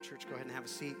Church, go ahead and have a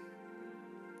seat.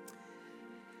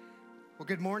 Well,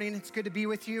 good morning. It's good to be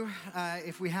with you.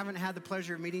 If we haven't had the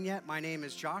pleasure of meeting yet, my name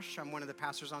is Josh. I'm one of the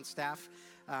pastors on staff.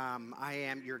 I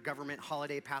am your government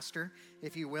holiday pastor,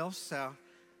 if you will. So,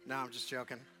 no, I'm just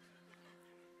joking.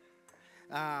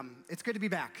 It's good to be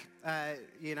back.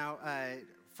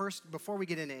 First, before we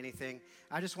get into anything,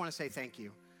 I just want to say thank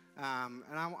you. And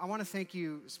I want to thank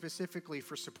you specifically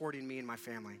for supporting me and my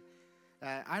family.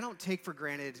 I don't take for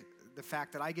granted the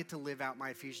fact that I get to live out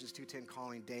my Ephesians 2:10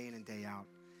 calling day in and day out.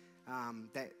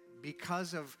 That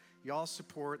because of y'all's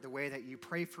support, the way that you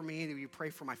pray for me, that you pray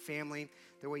for my family,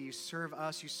 the way you serve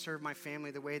us, you serve my family,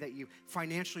 the way that you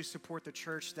financially support the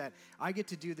church, that I get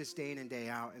to do this day in and day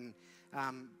out. And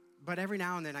but every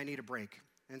now and then I need a break.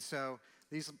 And so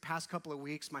these past couple of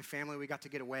weeks, my family, we got to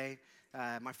get away.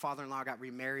 My father-in-law got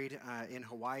remarried in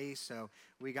Hawaii, so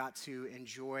we got to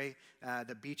enjoy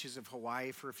the beaches of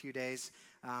Hawaii for a few days,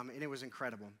 and it was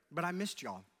incredible. But I missed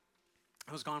y'all.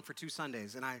 I was gone for 2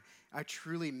 Sundays, and I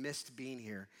truly missed being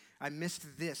here. I missed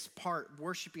this part,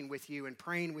 worshiping with you and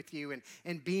praying with you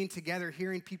and being together,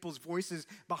 hearing people's voices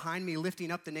behind me,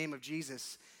 lifting up the name of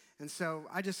Jesus. And so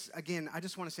I just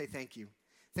want to say thank you.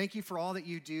 Thank you for all that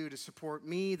you do to support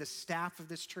me, the staff of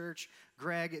this church,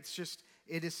 Greg.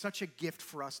 It is such a gift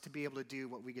for us to be able to do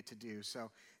what we get to do.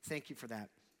 So thank you for that.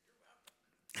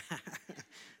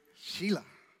 Sheila,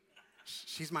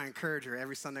 she's my encourager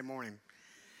every Sunday morning.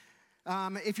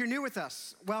 If you're new with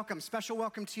us, welcome, special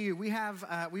welcome to you. We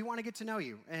want to get to know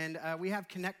you, and we have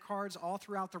Connect cards all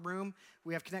throughout the room.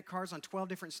 We have Connect cards on 12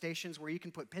 different stations where you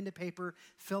can put pen to paper,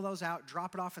 fill those out,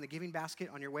 drop it off in the giving basket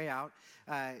on your way out.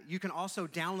 You can also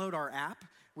download our app.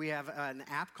 We have an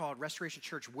app called Restoration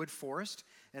Church Wood Forest,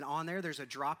 and on there's a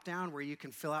drop down where you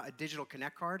can fill out a digital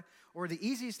Connect card. Or the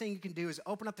easiest thing you can do is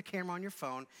open up the camera on your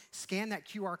phone, scan that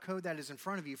QR code that is in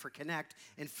front of you for Connect,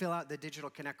 and fill out the digital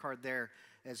Connect card there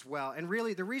as well. And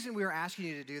really, the reason we are asking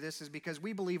you to do this is because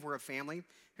we believe we're a family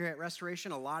here at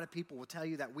Restoration. A lot of people will tell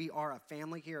you that we are a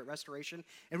family here at Restoration,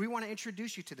 and we want to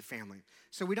introduce you to the family.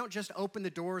 So we don't just open the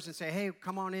doors and say, hey,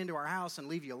 come on into our house and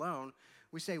leave you alone.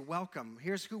 We say, welcome.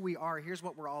 Here's who we are. Here's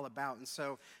what we're all about. And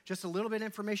so just a little bit of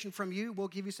information from you. We'll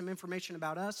give you some information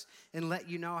about us and let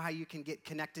you know how you can get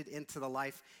connected into the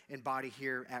life and body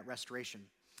here at Restoration.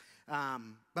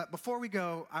 But before we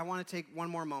go, I want to take one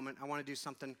more moment. I want to do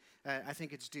something I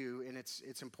think it's due, and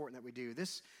it's important that we do.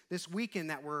 This weekend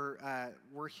that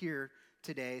we're here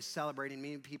today celebrating,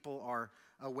 many people are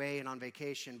away and on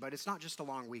vacation, but it's not just a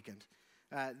long weekend.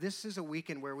 This is a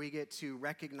weekend where we get to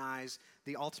recognize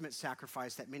the ultimate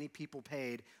sacrifice that many people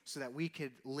paid so that we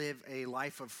could live a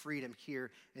life of freedom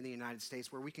here in the United States,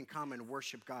 where we can come and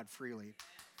worship God freely.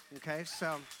 Okay,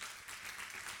 so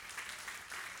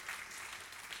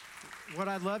what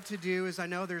I'd love to do is, I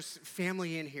know there's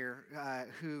family in here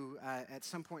who at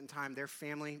some point in time,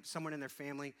 someone in their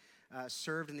family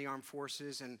served in the armed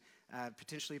forces and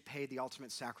potentially paid the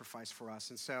ultimate sacrifice for us.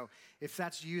 And so if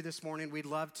that's you this morning, we'd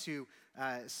love to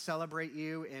celebrate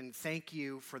you and thank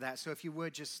you for that. So if you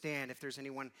would just stand if there's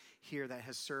anyone here that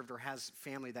has served or has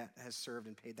family that has served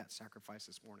and paid that sacrifice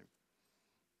this morning.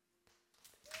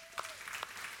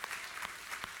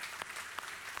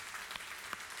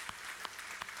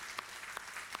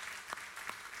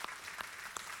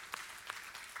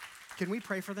 Can we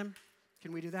pray for them?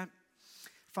 Can we do that?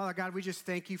 Father God, we just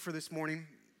thank you for this morning.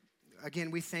 Again,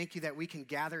 we thank you that we can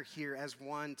gather here as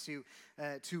one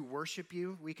to worship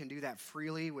you. We can do that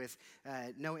freely with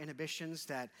no inhibitions,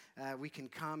 that we can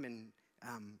come and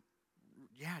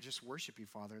just worship you,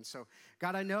 Father. And so,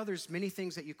 God, I know there's many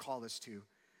things that you call us to,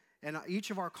 and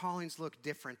each of our callings look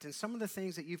different. And some of the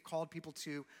things that you've called people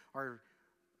to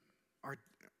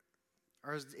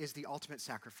is the ultimate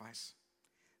sacrifice.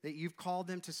 That you've called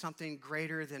them to something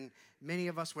greater than many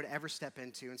of us would ever step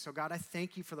into. And so, God, I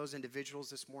thank you for those individuals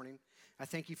this morning. I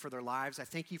thank you for their lives. I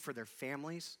thank you for their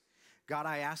families. God,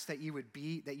 I ask that you would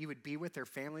be with their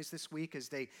families this week as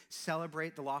they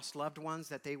celebrate the lost loved ones,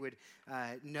 that they would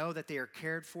know that they are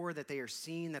cared for, that they are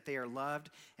seen, that they are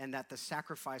loved, and that the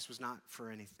sacrifice was not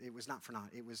for anything. It was not for naught.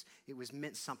 It was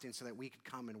meant something so that we could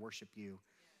come and worship you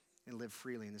and live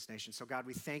freely in this nation. So, God,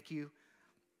 we thank you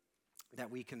that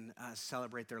we can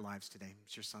celebrate their lives today.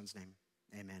 It's your son's name.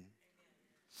 Amen.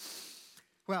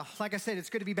 Well, like I said, it's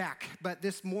good to be back. But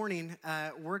this morning,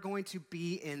 we're going to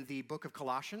be in the book of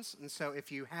Colossians. And so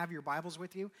if you have your Bibles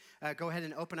with you, go ahead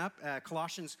and open up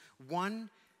Colossians 1,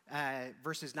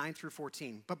 verses 9 through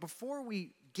 14. But before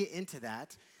we get into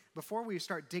that, before we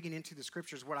start digging into the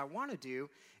scriptures, what I want to do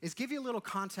is give you a little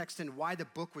context in why the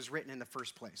book was written in the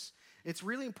first place. It's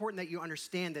really important that you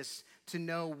understand this to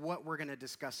know what we're going to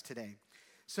discuss today.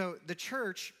 So the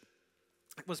church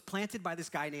was planted by this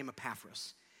guy named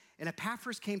Epaphras. And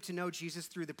Epaphras came to know Jesus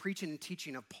through the preaching and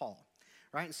teaching of Paul,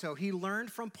 right? And so he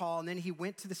learned from Paul, and then he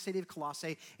went to the city of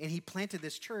Colossae, and he planted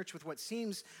this church with what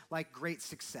seems like great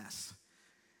success.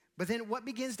 But then what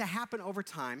begins to happen over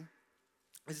time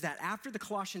is that after the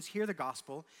Colossians hear the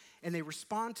gospel and they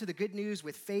respond to the good news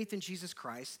with faith in Jesus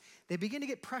Christ, they begin to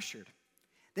get pressured.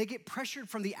 They get pressured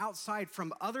from the outside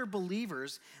from other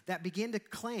believers that begin to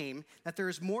claim that there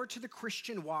is more to the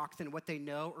Christian walk than what they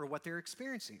know or what they're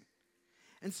experiencing.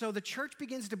 And so the church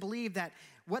begins to believe that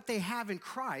what they have in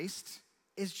Christ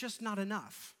is just not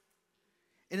enough.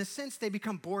 In a sense, they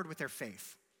become bored with their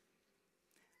faith.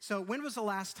 So when was the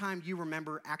last time you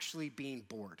remember actually being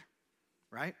bored,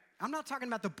 right? I'm not talking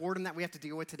about the boredom that we have to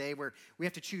deal with today where we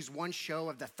have to choose one show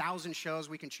of the 1,000 shows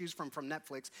we can choose from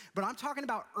Netflix, but I'm talking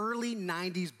about early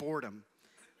 90s boredom,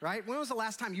 right? When was the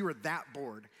last time you were that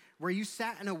bored? Where you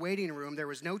sat in a waiting room, there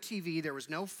was no TV, there was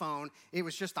no phone, it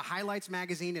was just the highlights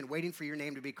magazine and waiting for your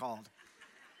name to be called.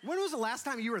 When was the last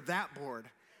time you were that bored?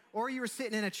 Or you were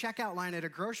sitting in a checkout line at a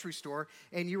grocery store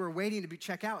and you were waiting to be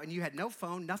checked out and you had no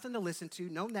phone, nothing to listen to,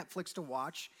 no Netflix to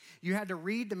watch. You had to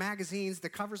read the magazines, the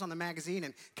covers on the magazine,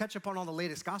 and catch up on all the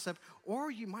latest gossip.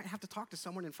 Or you might have to talk to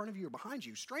someone in front of you or behind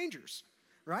you, strangers,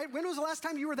 right? When was the last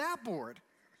time you were that bored?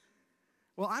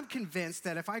 Well, I'm convinced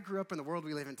that if I grew up in the world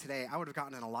we live in today, I would have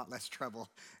gotten in a lot less trouble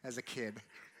as a kid.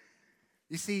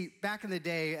 You see, back in the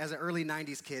day, as an early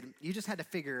 90s kid, you just had to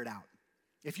figure it out.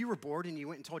 If you were bored and you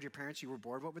went and told your parents you were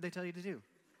bored, what would they tell you to do?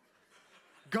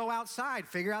 Go outside,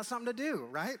 figure out something to do,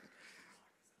 right?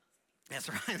 That's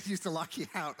right, they used to lock you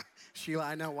out. Sheila,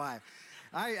 I know why.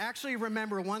 I actually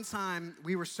remember one time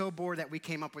we were so bored that we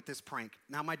came up with this prank.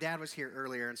 Now, my dad was here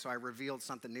earlier, and so I revealed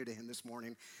something new to him this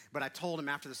morning. But I told him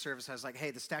after the service, I was like,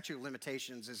 hey, the statute of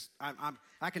limitations is,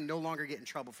 I can no longer get in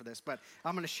trouble for this, but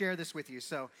I'm going to share this with you.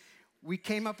 So we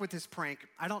came up with this prank.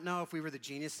 I don't know if we were the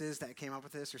geniuses that came up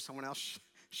with this or someone else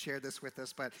shared this with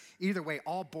us, but either way,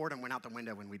 all boredom went out the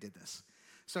window when we did this.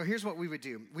 So here's what we would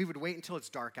do. We would wait until it's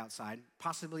dark outside,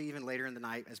 possibly even later in the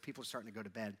night as people are starting to go to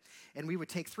bed, and we would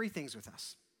take 3 things with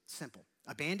us. Simple.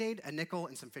 A Band-Aid, a nickel,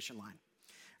 and some fishing line.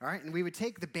 All right, and we would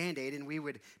take the Band-Aid and we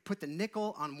would put the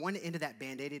nickel on one end of that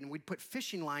Band-Aid and we'd put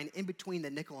fishing line in between the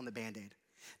nickel and the Band-Aid.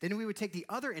 Then we would take the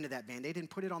other end of that Band-Aid and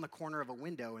put it on the corner of a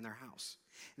window in their house.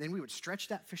 And then we would stretch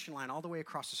that fishing line all the way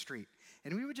across the street.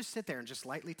 And we would just sit there and just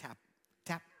lightly tap,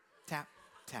 tap, tap,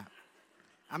 tap.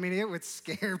 I mean, it would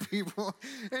scare people.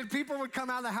 And people would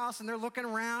come out of the house and they're looking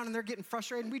around and they're getting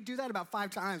frustrated. And we'd do that about 5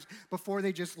 times before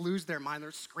they just lose their mind.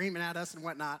 They're screaming at us and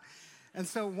whatnot. And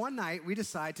so one night we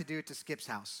decided to do it to Skip's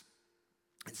house.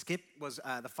 And Skip was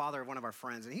the father of one of our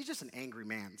friends, and he's just an angry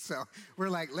man. So we're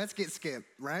like, let's get Skip,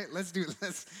 right?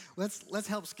 Let's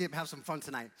help Skip have some fun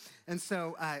tonight. And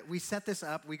so we set this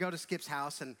up. We go to Skip's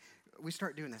house, and we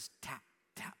start doing this tap,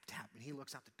 tap, tap. And he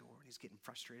looks out the door, and he's getting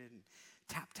frustrated, and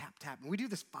tap, tap, tap. And we do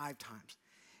this 5 times.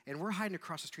 And we're hiding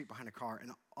across the street behind a car,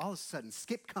 and all of a sudden,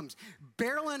 Skip comes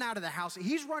barreling out of the house.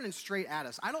 He's running straight at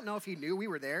us. I don't know if he knew we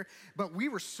were there, but we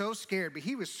were so scared. But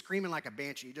he was screaming like a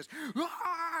banshee. Just,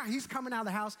 ah! He's coming out of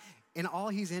the house, and all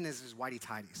he's in is his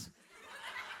whitey-tighties.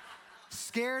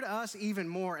 Scared us even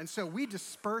more. And so we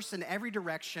disperse in every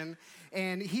direction,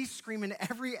 and he's screaming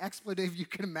every expletive you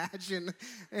can imagine.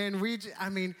 And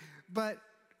but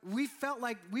we felt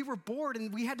like we were bored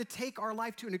and we had to take our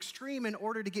life to an extreme in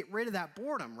order to get rid of that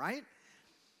boredom, right?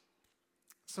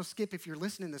 So Skip, if you're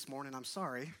listening this morning, I'm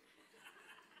sorry.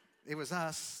 It was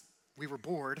us. We were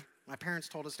bored. My parents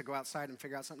told us to go outside and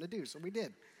figure out something to do, so we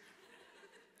did.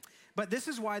 But this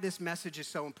is why this message is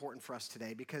so important for us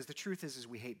today, because the truth is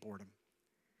we hate boredom.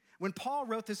 When Paul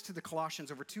wrote this to the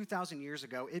Colossians over 2,000 years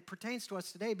ago, it pertains to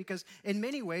us today because in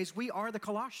many ways we are the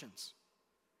Colossians.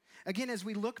 Again, as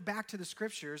we look back to the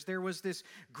scriptures, there was this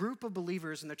group of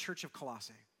believers in the church of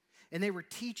Colossae. And they were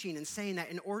teaching and saying that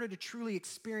in order to truly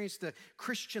experience the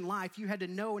Christian life, you had to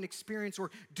know and experience or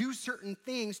do certain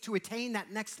things to attain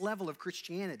that next level of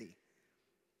Christianity.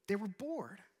 They were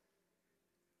bored.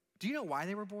 Do you know why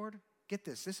they were bored? Get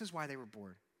this. This is why they were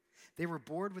bored. They were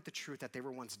bored with the truth that they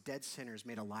were once dead sinners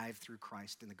made alive through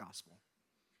Christ in the gospel.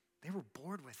 They were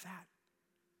bored with that.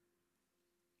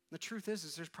 The truth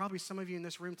is there's probably some of you in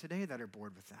this room today that are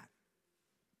bored with that.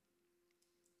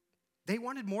 They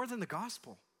wanted more than the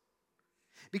gospel.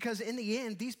 Because in the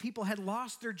end, these people had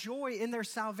lost their joy in their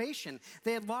salvation.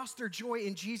 They had lost their joy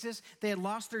in Jesus. They had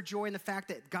lost their joy in the fact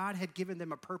that God had given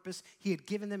them a purpose. He had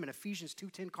given them an Ephesians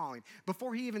 2:10 calling.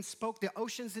 Before he even spoke the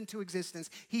oceans into existence,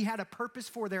 he had a purpose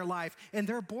for their life, and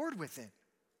they're bored with it.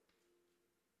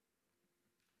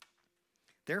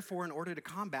 Therefore, in order to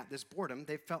combat this boredom,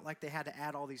 they felt like they had to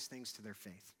add all these things to their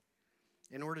faith.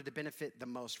 in order to benefit the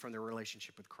most from their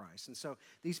relationship with Christ. And so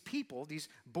these people, these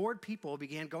bored people,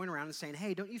 began going around and saying,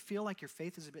 hey, don't you feel like your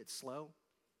faith is a bit slow?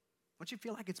 Don't you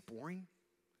feel like it's boring?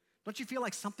 Don't you feel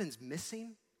like something's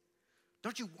missing?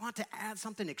 Don't you want to add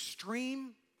something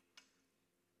extreme?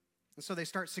 And so they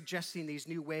start suggesting these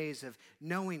new ways of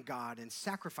knowing God and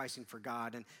sacrificing for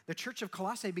God. And the church of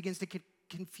Colossae begins to get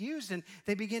confused, and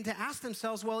they begin to ask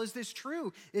themselves, well, is this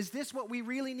true? Is this what we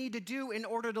really need to do in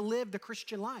order to live the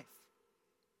Christian life?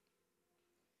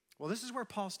 Well, this is where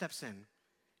Paul steps in.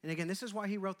 And again, this is why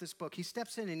he wrote this book. He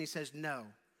steps in and he says, no.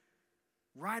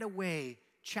 Right away,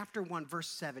 chapter 1, verse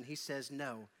 7, he says,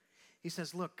 no. He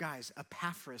says, look, guys,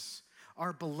 Epaphras,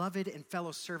 our beloved and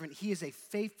fellow servant, he is a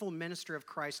faithful minister of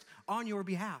Christ on your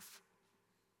behalf.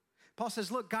 Paul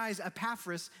says, look, guys,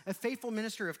 Epaphras, a faithful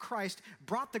minister of Christ,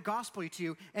 brought the gospel to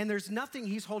you, and there's nothing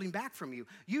he's holding back from you.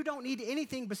 You don't need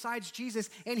anything besides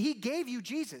Jesus, and he gave you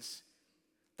Jesus.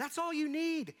 That's all you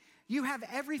need. You have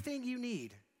everything you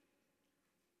need.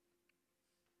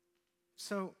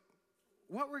 So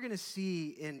what we're going to see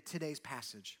in today's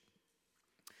passage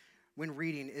when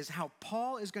reading is how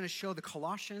Paul is going to show the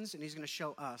Colossians, and he's going to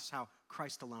show us how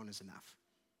Christ alone is enough.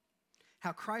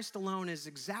 How Christ alone is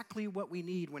exactly what we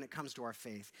need when it comes to our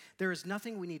faith. There is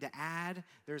nothing we need to add.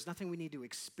 There is nothing we need to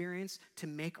experience to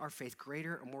make our faith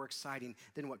greater or more exciting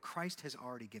than what Christ has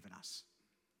already given us.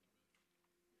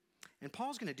 And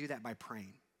Paul's going to do that by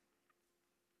praying.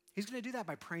 He's going to do that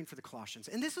by praying for the Colossians.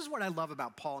 And this is what I love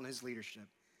about Paul and his leadership.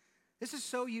 This is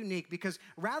so unique because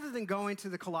rather than going to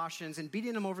the Colossians and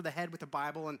beating them over the head with the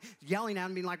Bible and yelling at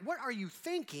them, being like, what are you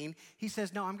thinking? He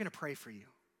says, no, I'm going to pray for you.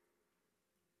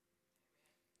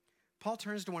 Paul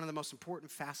turns to one of the most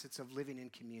important facets of living in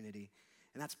community,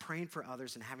 and that's praying for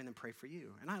others and having them pray for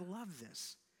you. And I love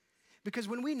this because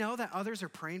when we know that others are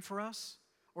praying for us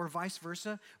or vice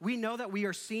versa, we know that we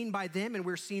are seen by them and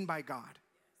we're seen by God.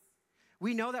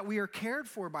 We know that we are cared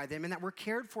for by them and that we're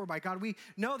cared for by God. We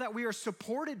know that we are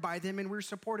supported by them and we're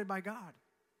supported by God.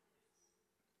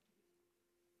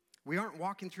 We aren't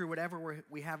walking through whatever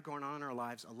we have going on in our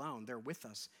lives alone. They're with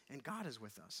us, and God is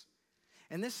with us.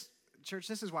 And this, church,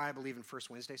 this is why I believe in First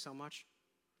Wednesday so much.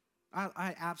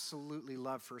 I absolutely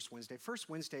love First Wednesday. First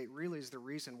Wednesday really is the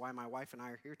reason why my wife and I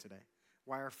are here today,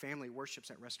 why our family worships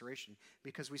at Restoration,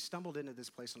 because we stumbled into this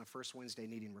place on a First Wednesday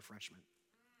needing refreshment.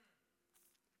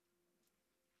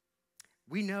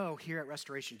 We know here at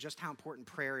Restoration just how important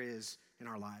prayer is in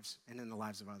our lives and in the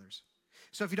lives of others.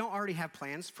 So if you don't already have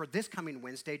plans for this coming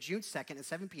Wednesday, June 2nd at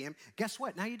 7 p.m., guess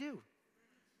what? Now you do.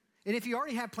 And if you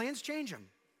already have plans, change them.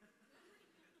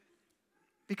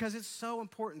 Because it's so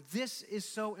important. This is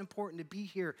so important to be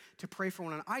here to pray for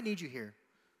one another. I need you here.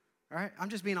 All right? I'm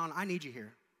just being honest. I need you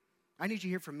here. I need you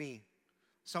here for me.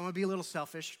 So I'm going to be a little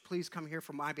selfish. Please come here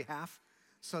for my behalf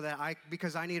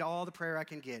because I need all the prayer I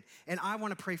can get. And I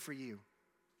want to pray for you.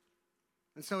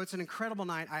 And so it's an incredible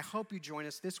night. I hope you join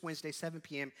us this Wednesday, 7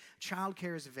 p.m.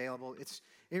 Childcare is available.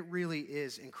 It really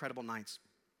is incredible nights.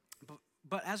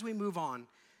 But as we move on,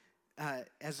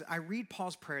 as I read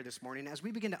Paul's prayer this morning, as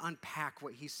we begin to unpack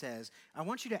what he says, I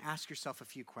want you to ask yourself a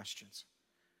few questions.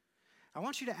 I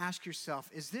want you to ask yourself,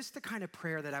 is this the kind of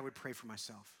prayer that I would pray for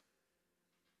myself?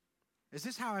 Is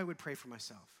this how I would pray for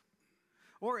myself?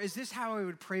 Or is this how I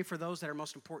would pray for those that are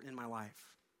most important in my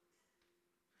life?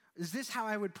 Is this how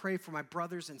I would pray for my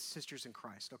brothers and sisters in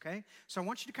Christ, okay? So I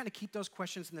want you to kind of keep those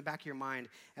questions in the back of your mind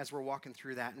as we're walking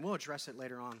through that, and we'll address it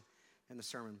later on in the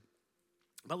sermon.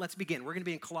 But let's begin. We're going to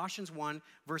be in Colossians 1,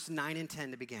 verse 9 and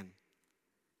 10 to begin.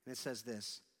 And it says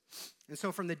this. And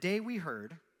so from the day we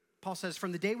heard, Paul says,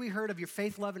 from the day we heard of your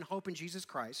faith, love, and hope in Jesus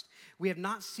Christ, we have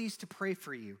not ceased to pray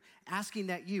for you, asking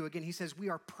that you, again, he says, we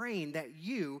are praying that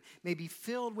you may be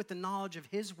filled with the knowledge of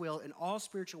his will in all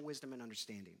spiritual wisdom and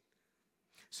understanding,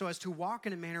 so as to walk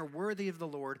in a manner worthy of the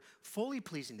Lord, fully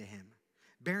pleasing to him,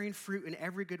 bearing fruit in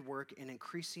every good work and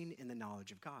increasing in the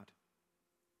knowledge of God.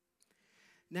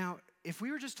 Now, if we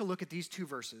were just to look at these two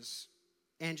verses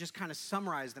and just kind of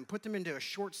summarize them, put them into a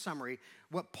short summary,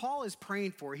 what Paul is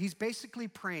praying for, he's basically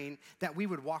praying that we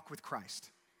would walk with Christ.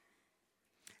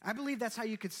 I believe that's how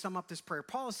you could sum up this prayer.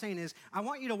 Paul is saying is, I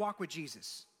want you to walk with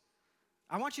Jesus.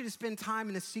 I want you to spend time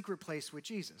in the secret place with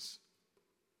Jesus.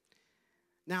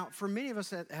 Now, for many of us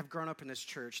that have grown up in this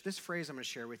church, this phrase I'm going to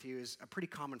share with you is a pretty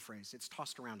common phrase. It's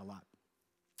tossed around a lot.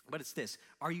 But it's this: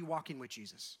 are you walking with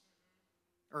Jesus?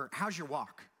 Or how's your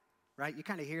walk? Right? You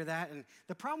kind of hear that. And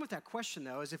the problem with that question,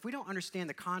 though, is if we don't understand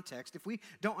the context, if we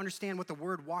don't understand what the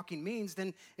word walking means,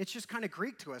 then it's just kind of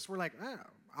Greek to us. We're like, oh,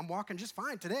 I'm walking just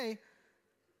fine today.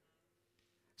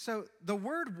 So the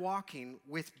word walking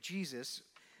with Jesus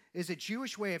is a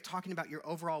Jewish way of talking about your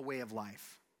overall way of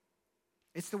life.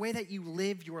 It's the way that you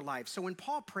live your life. So when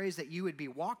Paul prays that you would be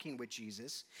walking with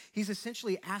Jesus, he's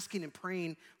essentially asking and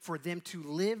praying for them to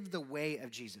live the way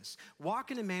of Jesus. Walk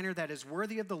in a manner that is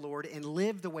worthy of the Lord and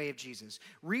live the way of Jesus.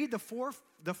 Read the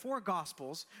four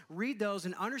Gospels, read those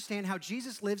and understand how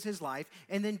Jesus lives his life,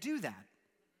 and then do that.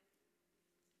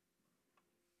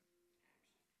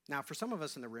 Now, for some of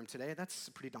us in the room today, that's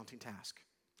a pretty daunting task.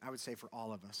 I would say for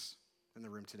all of us in the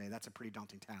room today, that's a pretty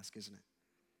daunting task, isn't it?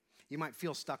 You might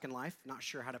feel stuck in life, not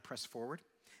sure how to press forward,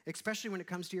 especially when it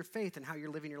comes to your faith and how you're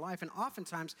living your life. And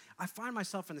oftentimes, I find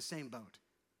myself in the same boat.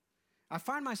 I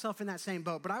find myself in that same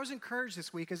boat. But I was encouraged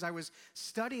this week as I was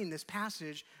studying this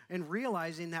passage and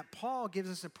realizing that Paul gives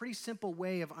us a pretty simple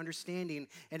way of understanding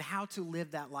and how to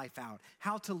live that life out,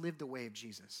 how to live the way of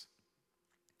Jesus.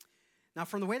 Now,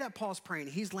 from the way that Paul's praying,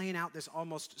 he's laying out this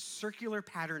almost circular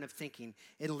pattern of thinking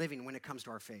and living when it comes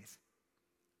to our faith.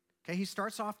 Okay, he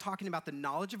starts off talking about the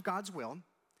knowledge of God's will.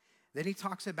 Then he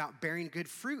talks about bearing good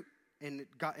fruit and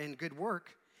good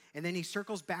work. And then he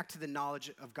circles back to the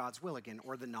knowledge of God's will again,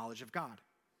 or the knowledge of God.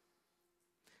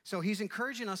 So he's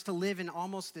encouraging us to live in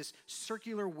almost this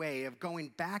circular way of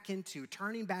turning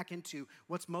back into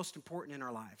what's most important in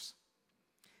our lives.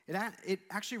 It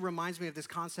actually reminds me of this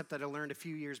concept that I learned a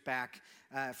few years back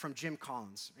from Jim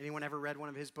Collins. Anyone ever read one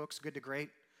of his books, Good to Great?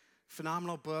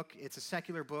 Phenomenal book. It's a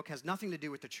secular book, has nothing to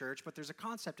do with the church, but there's a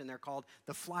concept in there called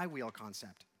the flywheel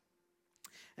concept.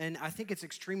 And I think it's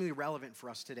extremely relevant for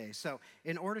us today. So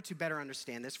in order to better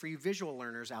understand this, for you visual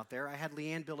learners out there, I had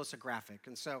Leanne build us a graphic.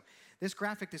 And so this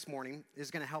graphic this morning is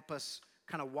going to help us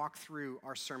kind of walk through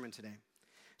our sermon today.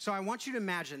 So I want you to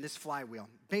imagine this flywheel.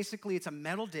 Basically, it's a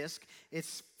metal disc.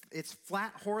 It's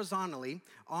flat horizontally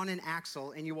on an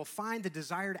axle, and you will find the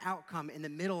desired outcome in the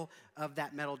middle of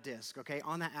that metal disc, okay,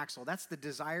 on that axle. That's the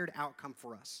desired outcome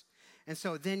for us. And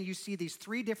so then you see these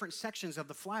three different sections of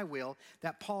the flywheel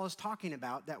that Paul is talking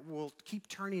about that we'll keep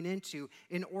turning into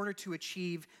in order to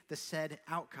achieve the said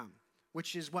outcome,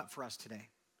 which is what for us today?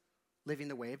 Living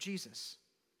the way of Jesus,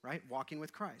 right? Walking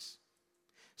with Christ.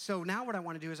 So now what I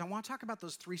want to do is I want to talk about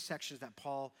those three sections that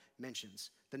Paul mentions: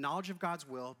 the knowledge of God's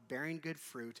will, bearing good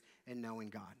fruit, and knowing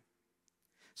God.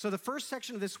 So the first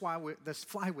section of this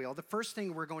flywheel, the first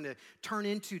thing we're going to turn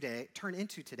into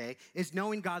today is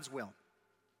knowing God's will.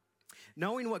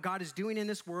 Knowing what God is doing in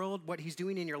this world, what he's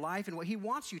doing in your life, and what he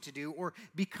wants you to do or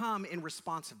become in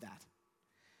response of that.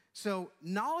 So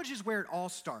knowledge is where it all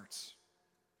starts,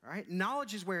 all right?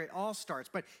 Knowledge is where it all starts.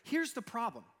 But here's the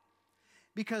problem.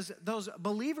 Because those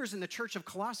believers in the church of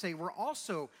Colossae were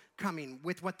also coming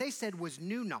with what they said was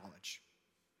new knowledge.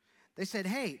 They said,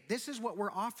 hey, this is what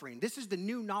we're offering. This is the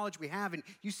new knowledge we have. And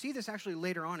you see this actually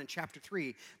later on in chapter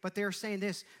 3. But they're saying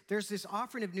this: there's this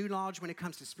offering of new knowledge when it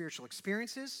comes to spiritual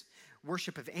experiences,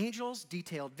 worship of angels,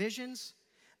 detailed visions.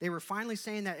 They were finally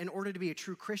saying that in order to be a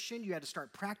true Christian, you had to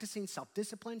start practicing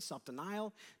self-discipline,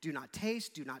 self-denial, do not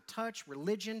taste, do not touch,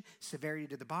 religion, severity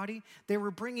to the body. They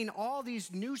were bringing all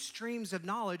these new streams of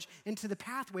knowledge into the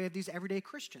pathway of these everyday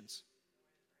Christians.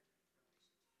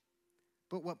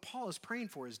 But what Paul is praying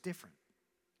for is different.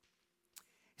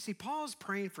 You see, Paul is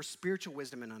praying for spiritual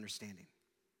wisdom and understanding.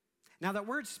 Now, that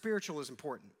word spiritual is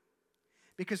important,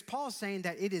 because Paul is saying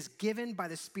that it is given by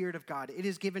the Spirit of God. It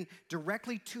is given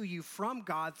directly to you from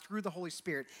God through the Holy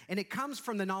Spirit. And it comes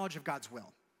from the knowledge of God's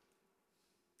will.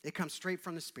 It comes straight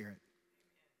from the Spirit.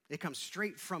 It comes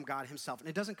straight from God himself. And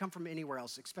it doesn't come from anywhere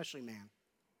else, especially man.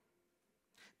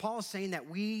 Paul is saying that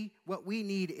what we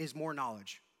need is more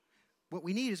knowledge. What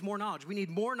we need is more knowledge. We need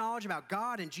more knowledge about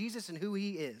God and Jesus and who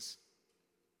he is.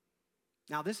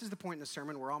 Now, this is the point in the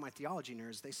sermon where all my theology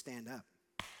nerds, they stand up.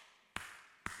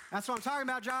 That's what I'm talking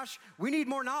about, Josh. We need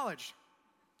more knowledge.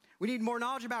 We need more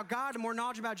knowledge about God and more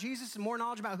knowledge about Jesus and more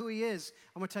knowledge about who he is.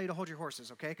 I'm going to tell you to hold your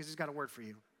horses, okay? Because he's got a word for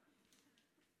you.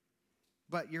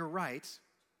 But you're right.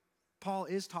 Paul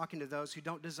is talking to those who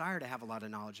don't desire to have a lot of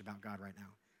knowledge about God right now.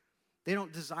 They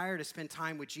don't desire to spend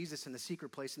time with Jesus in the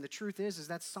secret place. And the truth is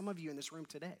that some of you in this room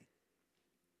today.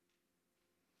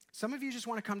 Some of you just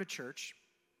want to come to church.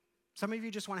 Some of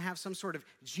you just want to have some sort of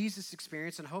Jesus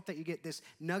experience and hope that you get this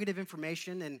nugget of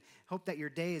information and hope that your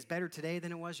day is better today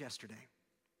than it was yesterday.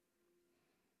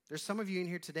 There's some of you in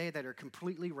here today that are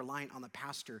completely reliant on the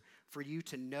pastor for you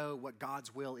to know what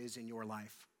God's will is in your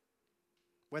life,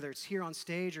 whether it's here on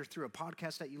stage or through a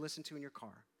podcast that you listen to in your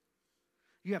car.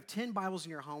 You have 10 Bibles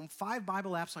in your home, 5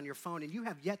 Bible apps on your phone, and you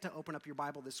have yet to open up your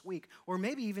Bible this week or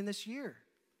maybe even this year.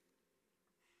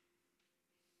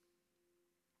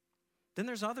 Then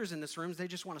there's others in this room, they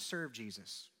just want to serve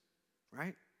Jesus,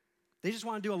 right? They just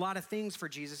want to do a lot of things for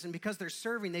Jesus, and because they're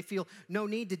serving, they feel no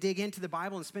need to dig into the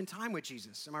Bible and spend time with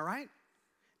Jesus. Am I right?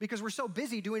 Because we're so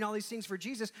busy doing all these things for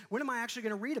Jesus, when am I actually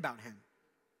going to read about him?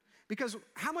 Because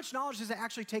how much knowledge does it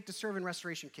actually take to serve in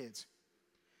Restoration Kids?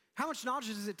 How much knowledge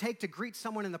does it take to greet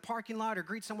someone in the parking lot or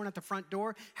greet someone at the front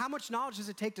door? How much knowledge does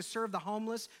it take to serve the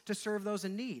homeless, to serve those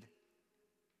in need?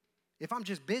 If I'm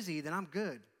just busy, then I'm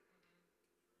good.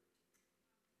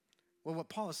 Well, what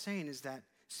Paul is saying is that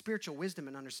spiritual wisdom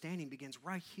and understanding begins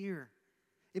right here.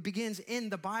 It begins in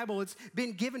the Bible. It's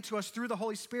been given to us through the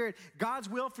Holy Spirit. God's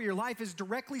will for your life is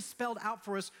directly spelled out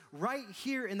for us right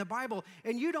here in the Bible,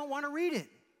 and you don't want to read it.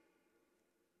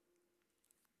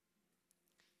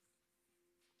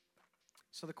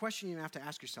 So the question you have to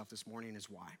ask yourself this morning is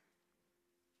why?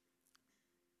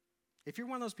 If you're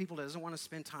one of those people that doesn't want to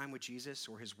spend time with Jesus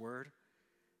or his word,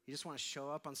 you just want to show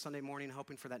up on Sunday morning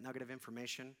hoping for that nugget of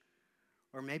information,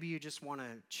 or maybe you just want to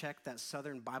check that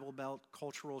Southern Bible Belt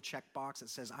cultural checkbox that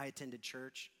says, I attended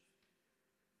church.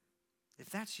 If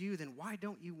that's you, then why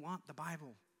don't you want the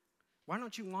Bible? Why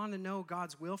don't you want to know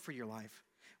God's will for your life?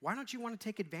 Why don't you want to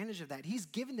take advantage of that? He's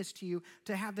given this to you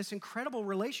to have this incredible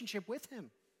relationship with him.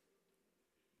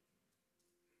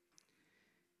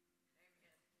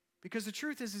 Because the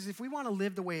truth is if we want to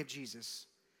live the way of Jesus,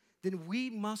 then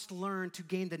we must learn to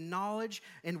gain the knowledge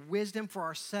and wisdom for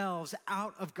ourselves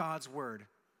out of God's word.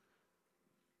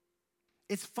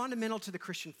 It's fundamental to the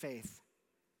Christian faith.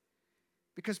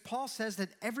 Because Paul says that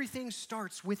everything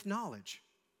starts with knowledge.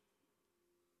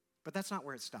 But that's not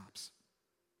where it stops.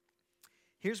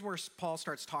 Here's where Paul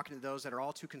starts talking to those that are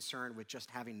all too concerned with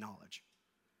just having knowledge.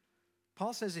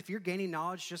 Paul says if you're gaining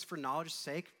knowledge just for knowledge's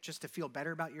sake, just to feel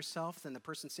better about yourself than the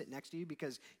person sitting next to you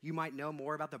because you might know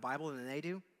more about the Bible than they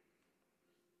do,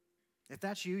 if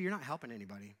that's you, you're not helping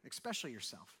anybody, especially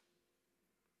yourself.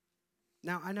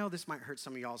 Now, I know this might hurt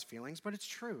some of y'all's feelings, but it's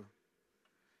true.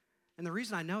 And the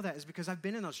reason I know that is because I've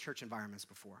been in those church environments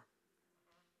before.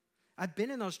 I've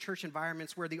been in those church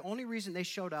environments where the only reason they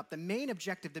showed up, the main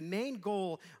objective, the main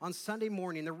goal on Sunday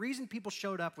morning, the reason people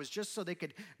showed up was just so they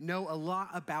could know a lot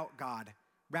about God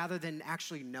rather than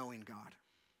actually knowing God.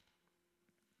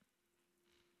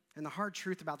 And the hard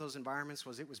truth about those environments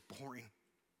was it was boring.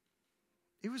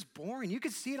 It was boring. You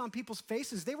could see it on people's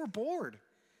faces. They were bored.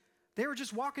 They were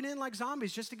just walking in like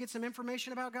zombies just to get some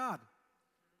information about God.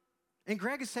 And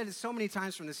Greg has said it so many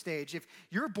times from the stage. If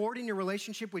you're bored in your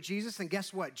relationship with Jesus, then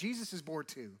guess what? Jesus is bored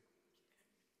too.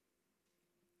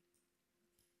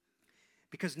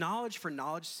 Because knowledge for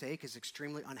knowledge's sake is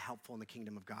extremely unhelpful in the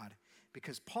kingdom of God.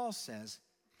 Because Paul says,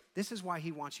 this is why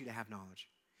he wants you to have knowledge.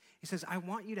 He says, I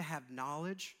want you to have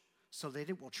knowledge so that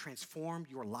it will transform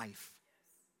your life.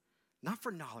 Not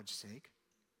for knowledge's sake.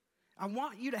 I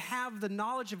want you to have the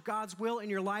knowledge of God's will in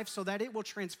your life so that it will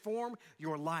transform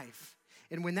your life.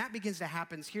 And when that begins to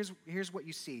happen, here's what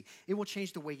you see. It will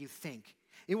change the way you think.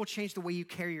 It will change the way you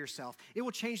carry yourself. It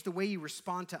will change the way you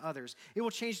respond to others. It will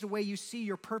change the way you see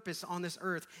your purpose on this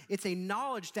earth. It's a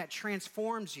knowledge that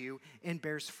transforms you and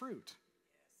bears fruit.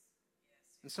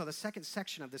 And so the second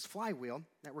section of this flywheel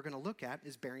that we're going to look at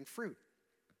is bearing fruit.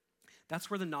 That's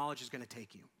where the knowledge is going to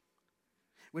take you.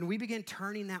 When we begin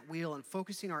turning that wheel and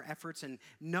focusing our efforts and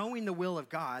knowing the will of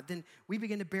God, then we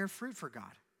begin to bear fruit for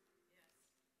God.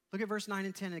 Look at verse 9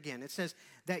 and 10 again. It says,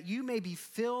 that you may be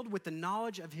filled with the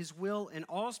knowledge of his will and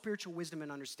all spiritual wisdom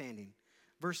and understanding.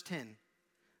 Verse 10,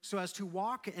 so as to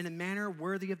walk in a manner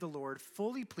worthy of the Lord,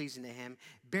 fully pleasing to him,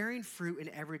 bearing fruit in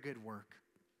every good work.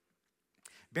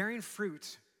 Bearing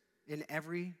fruit in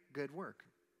every good work.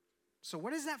 So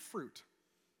what is that fruit?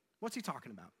 What's he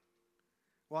talking about?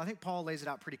 Well, I think Paul lays it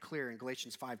out pretty clear in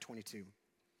Galatians 5:22.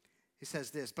 He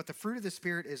says this, but the fruit of the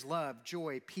Spirit is love,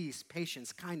 joy, peace,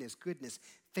 patience, kindness, goodness,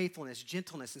 faithfulness,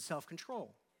 gentleness, and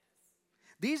self-control.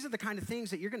 These are the kind of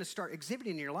things that you're going to start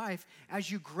exhibiting in your life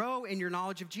as you grow in your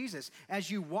knowledge of Jesus,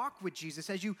 as you walk with Jesus,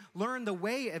 as you learn the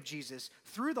way of Jesus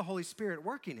through the Holy Spirit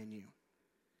working in you.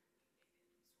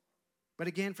 But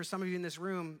again, for some of you in this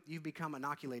room, you've become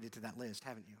inoculated to that list,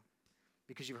 haven't you?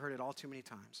 Because you've heard it all too many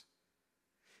times.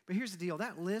 But here's the deal.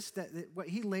 That list, that what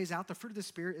he lays out, the fruit of the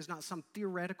Spirit, is not some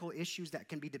theoretical issues that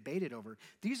can be debated over.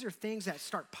 These are things that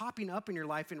start popping up in your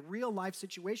life in real life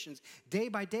situations, day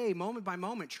by day, moment by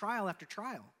moment, trial after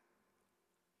trial.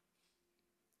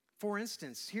 For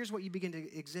instance, here's what you begin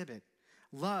to exhibit.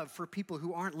 Love for people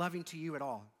who aren't loving to you at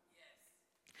all. Yes.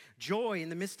 Joy in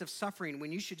the midst of suffering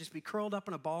when you should just be curled up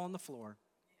in a ball on the floor.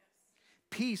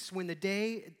 Yes. Peace when the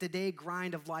day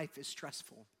grind of life is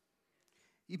stressful.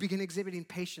 You begin exhibiting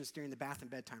patience during the bath and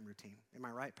bedtime routine. Am I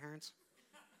right, parents?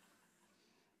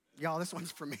 Y'all, this one's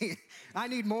for me. I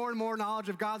need more and more knowledge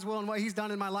of God's will and what he's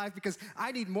done in my life because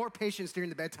I need more patience during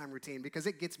the bedtime routine because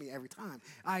it gets me every time.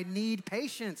 I need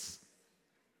patience.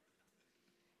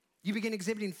 You begin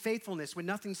exhibiting faithfulness when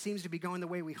nothing seems to be going the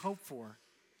way we hope for.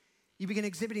 You begin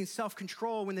exhibiting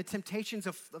self-control when the temptations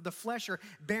of the flesh are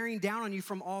bearing down on you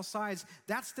from all sides.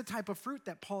 That's the type of fruit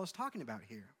that Paul is talking about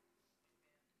here.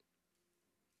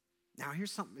 Now,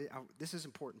 here's something, this is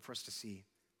important for us to see.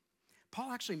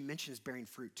 Paul actually mentions bearing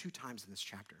fruit 2 times in this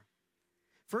chapter.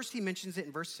 First, he mentions it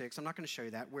in verse 6. I'm not going to show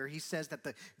you that, where he says that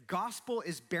the gospel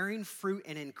is bearing fruit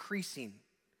and increasing.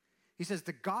 He says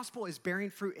the gospel is bearing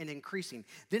fruit and increasing.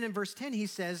 Then in verse 10, he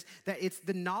says that it's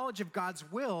the knowledge of God's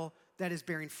will that is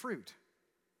bearing fruit.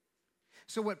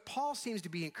 So what Paul seems to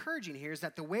be encouraging here is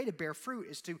that the way to bear fruit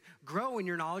is to grow in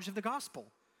your knowledge of the gospel.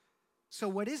 So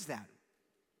what is that?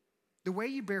 The way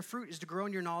you bear fruit is to grow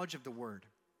in your knowledge of the word.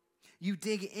 You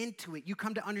dig into it. You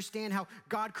come to understand how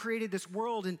God created this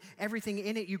world and everything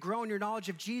in it. You grow in your knowledge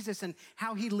of Jesus and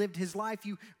how he lived his life.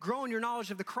 You grow in your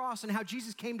knowledge of the cross and how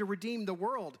Jesus came to redeem the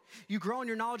world. You grow in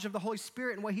your knowledge of the Holy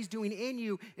Spirit and what he's doing in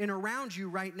you and around you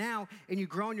right now. And you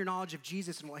grow in your knowledge of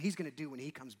Jesus and what he's going to do when he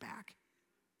comes back.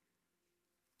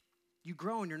 You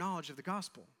grow in your knowledge of the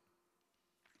gospel.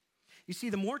 You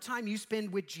see, the more time you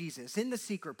spend with Jesus in the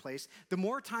secret place, the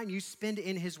more time you spend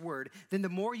in his word, then the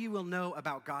more you will know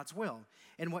about God's will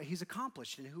and what he's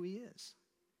accomplished and who he is.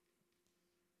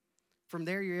 From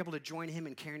there, you're able to join him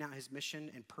in carrying out his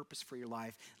mission and purpose for your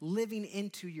life, living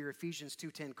into your Ephesians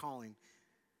 2:10 calling,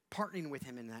 partnering with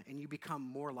him in that, and you become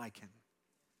more like him.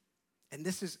 And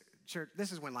this is, church,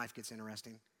 this is when life gets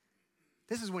interesting.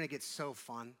 This is when it gets so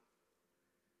fun.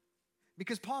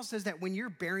 Because Paul says that when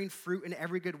you're bearing fruit in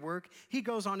every good work, he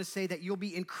goes on to say that you'll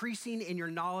be increasing in your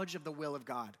knowledge of the will of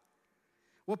God.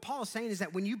 What Paul is saying is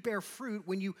that when you bear fruit,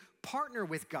 when you partner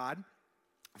with God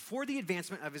for the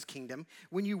advancement of his kingdom,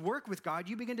 when you work with God,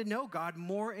 you begin to know God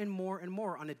more and more and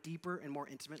more on a deeper and more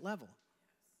intimate level.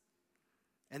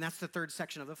 And that's the third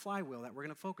section of the flywheel that we're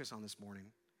going to focus on this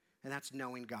morning, and that's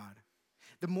knowing God.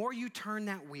 The more you turn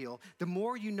that wheel, the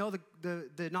more you know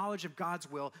the knowledge of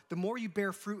God's will, the more you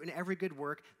bear fruit in every good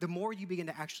work, the more you begin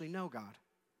to actually know God.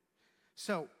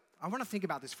 So I want to think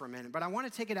about this for a minute, but I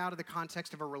want to take it out of the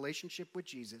context of a relationship with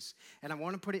Jesus, and I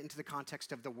want to put it into the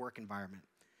context of the work environment.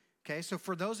 Okay, so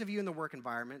for those of you in the work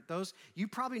environment, you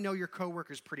probably know your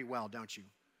coworkers pretty well, don't you?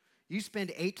 You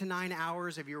spend 8 to 9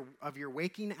 hours of your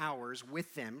waking hours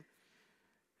with them,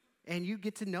 and you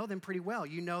get to know them pretty well.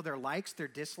 You know their likes, their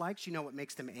dislikes. You know what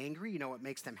makes them angry. You know what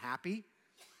makes them happy.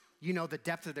 You know the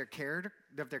depth of their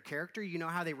character. You know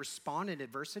how they respond in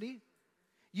adversity.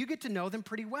 You get to know them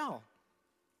pretty well.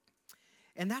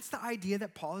 And that's the idea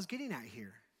that Paul is getting at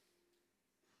here.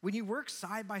 When you work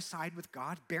side by side with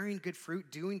God, bearing good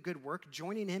fruit, doing good work,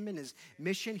 joining him in his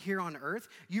mission here on earth,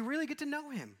 you really get to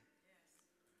know him.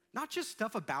 Not just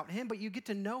stuff about him, but you get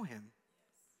to know him.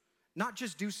 Not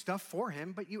just do stuff for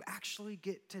him, but you actually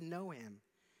get to know him.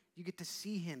 You get to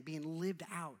see him being lived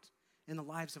out in the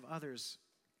lives of others.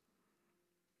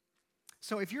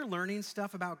 So if you're learning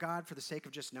stuff about God for the sake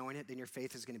of just knowing it, then your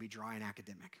faith is going to be dry and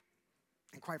academic.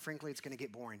 And quite frankly, it's going to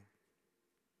get boring.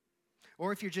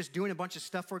 Or if you're just doing a bunch of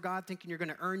stuff for God, thinking you're going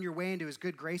to earn your way into his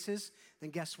good graces,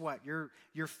 then guess what?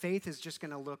 Your faith is just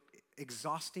going to look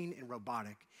exhausting and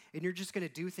robotic. And you're just going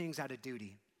to do things out of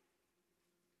duty.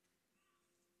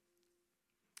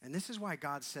 And this is why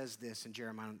God says this in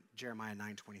Jeremiah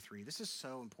 9:23. This is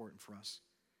so important for us.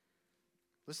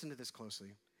 Listen to this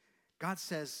closely. God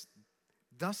says,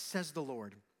 "Thus says the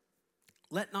Lord,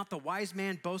 let not the wise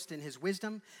man boast in his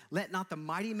wisdom, let not the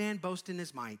mighty man boast in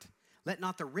his might, let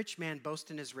not the rich man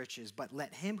boast in his riches, but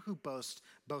let him who boasts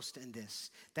boast in this,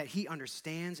 that he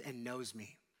understands and knows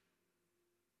me."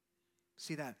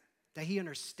 See that? That he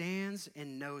understands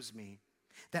and knows me.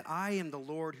 That I am the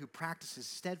Lord who practices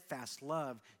steadfast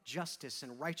love, justice,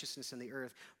 and righteousness in the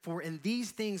earth. For in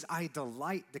these things I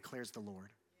delight, declares the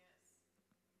Lord. Yes.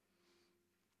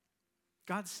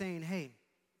 God's saying, hey,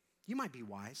 you might be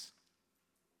wise.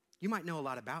 You might know a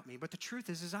lot about me, but the truth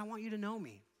is I want you to know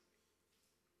me.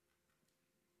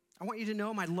 I want you to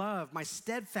know my love, my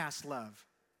steadfast love.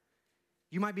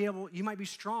 You might be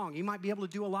strong. You might be able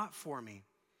to do a lot for me.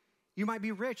 You might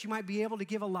be rich. You might be able to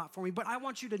give a lot for me, but I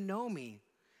want you to know me.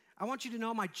 I want you to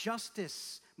know my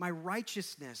justice, my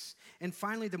righteousness. And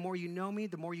finally, the more you know me,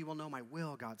 the more you will know my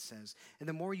will, God says. And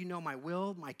the more you know my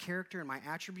will, my character, and my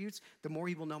attributes, the more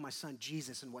you will know my son,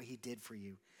 Jesus, and what he did for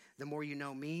you. The more you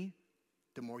know me,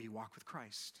 the more you walk with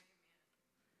Christ.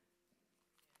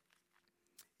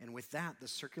 And with that, the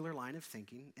circular line of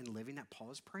thinking and living that Paul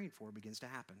is praying for begins to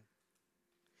happen.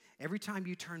 Every time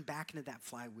you turn back into that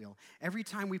flywheel, every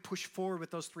time we push forward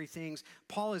with those three things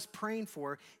Paul is praying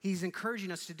for, he's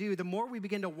encouraging us to do, the more we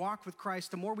begin to walk with Christ,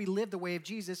 the more we live the way of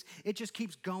Jesus, it just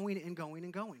keeps going and going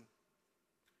and going.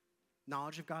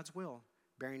 Knowledge of God's will,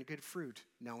 bearing good fruit,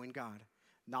 knowing God.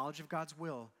 Knowledge of God's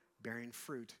will, bearing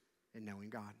fruit, and knowing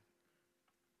God.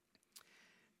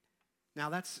 Now,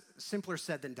 that's simpler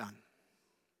said than done.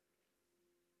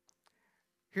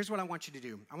 Here's what I want you to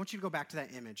do. I want you to go back to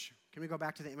that image. Can we go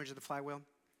back to the image of the flywheel?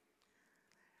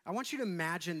 I want you to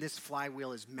imagine this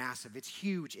flywheel is massive. It's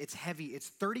huge. It's heavy. It's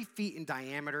 30 feet in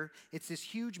diameter. It's this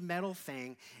huge metal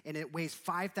thing, and it weighs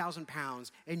 5,000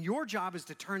 pounds. And your job is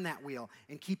to turn that wheel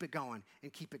and keep it going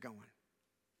and keep it going.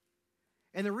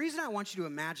 And the reason I want you to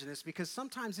imagine this, because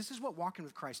sometimes this is what walking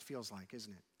with Christ feels like,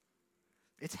 isn't it?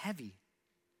 It's heavy.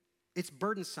 It's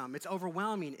burdensome. It's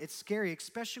overwhelming. It's scary,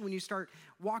 especially when you start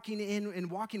walking in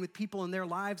and walking with people in their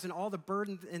lives and all the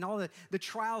burden and all the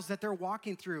trials that they're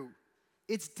walking through.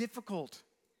 It's difficult.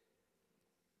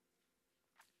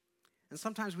 And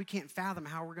sometimes we can't fathom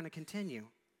how we're going to continue.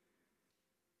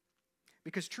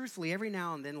 Because truthfully, every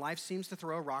now and then, life seems to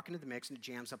throw a rock into the mix and it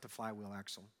jams up the flywheel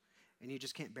axle. And you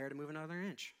just can't bear to move another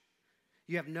inch.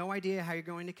 You have no idea how you're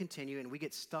going to continue, and we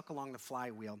get stuck along the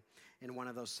flywheel in one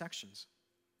of those sections.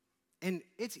 And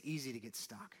it's easy to get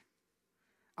stuck.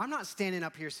 I'm not standing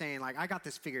up here saying, like, I got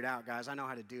this figured out, guys. I know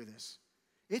how to do this.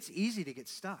 It's easy to get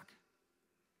stuck.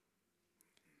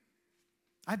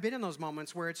 I've been in those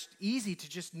moments where it's easy to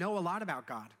just know a lot about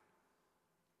God.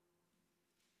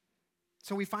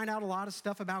 So we find out a lot of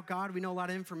stuff about God. We know a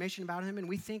lot of information about him, and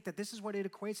we think that this is what it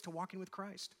equates to walking with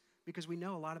Christ because we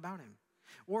know a lot about him.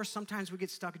 Or sometimes we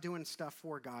get stuck doing stuff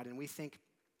for God, and we think,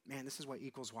 man, this is what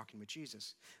equals walking with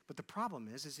Jesus. But the problem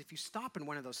is if you stop in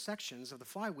one of those sections of the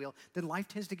flywheel, then life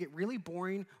tends to get really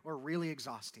boring or really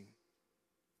exhausting.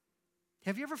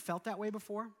 Have you ever felt that way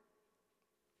before?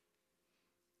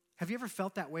 Have you ever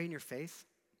felt that way in your faith?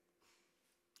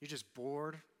 You're just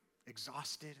bored,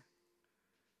 exhausted.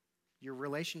 Your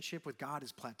relationship with God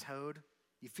is plateaued.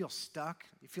 You feel stuck.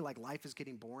 You feel like life is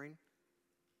getting boring.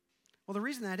 Well, the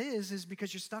reason that is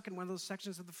because you're stuck in one of those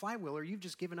sections of the flywheel, or you've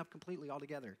just given up completely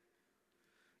altogether.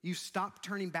 You stop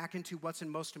turning back into what's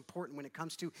most important when it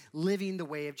comes to living the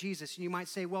way of Jesus. And you might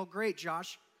say, well, great,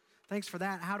 Josh. Thanks for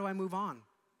that. How do I move on?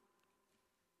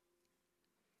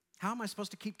 How am I supposed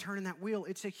to keep turning that wheel?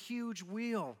 It's a huge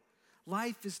wheel.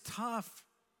 Life is tough.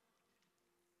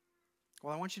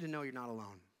 Well, I want you to know you're not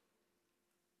alone.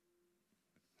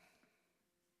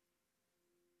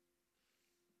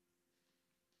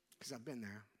 Because I've been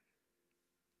there.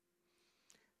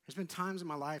 There's been times in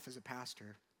my life as a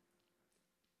pastor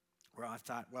where I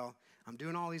thought, well, I'm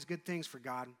doing all these good things for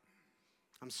God.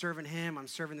 I'm serving him. I'm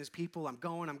serving his people. I'm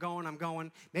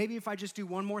going. Maybe if I just do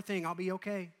one more thing, I'll be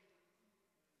okay.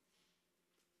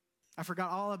 I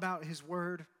forgot all about his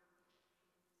word.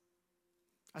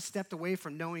 I stepped away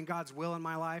from knowing God's will in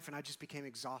my life, and I just became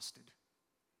exhausted.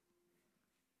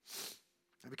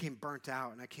 I became burnt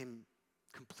out, and I came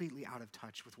completely out of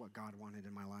touch with what God wanted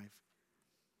in my life.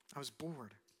 I was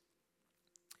bored.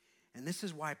 And this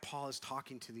is why Paul is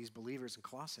talking to these believers in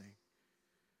Colossae.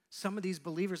 Some of these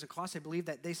believers in Colossae believe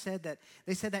that they said that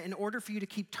in order for you to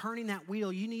keep turning that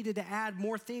wheel, you needed to add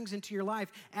more things into your life,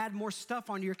 add more stuff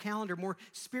onto your calendar, more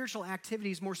spiritual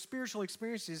activities, more spiritual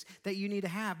experiences that you need to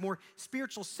have, more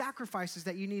spiritual sacrifices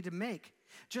that you need to make.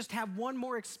 Just have one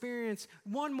more experience.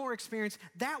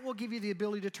 That will give you the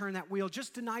ability to turn that wheel.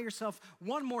 Just deny yourself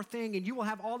one more thing and you will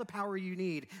have all the power you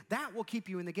need. That will keep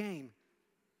you in the game.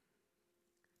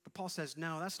 But Paul says,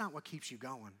 no, that's not what keeps you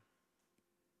going.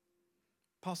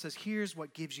 Paul says, here's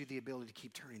what gives you the ability to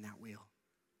keep turning that wheel.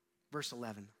 Verse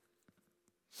 11.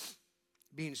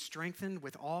 Being strengthened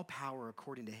with all power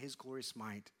according to his glorious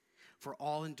might for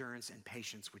all endurance and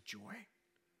patience with joy. Yes.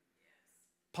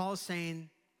 Paul is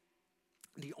saying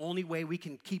the only way we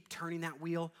can keep turning that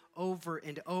wheel over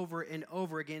and over and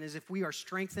over again is if we are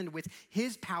strengthened with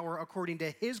his power according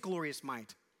to his glorious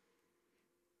might.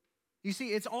 You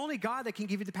see, it's only God that can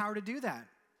give you the power to do that.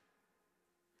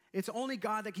 It's only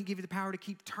God that can give you the power to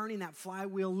keep turning that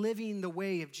flywheel, living the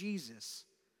way of Jesus.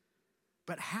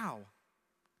 But how?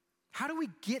 How do we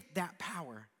get that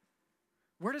power?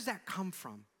 Where does that come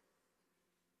from?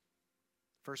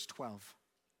 Verse 12.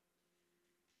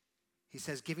 He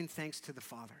says, giving thanks to the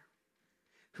Father,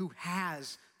 who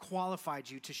has qualified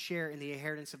you to share in the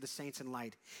inheritance of the saints in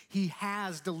light. He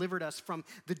has delivered us from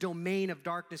the domain of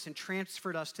darkness and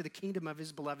transferred us to the kingdom of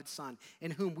his beloved Son,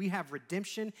 in whom we have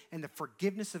redemption and the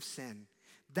forgiveness of sin.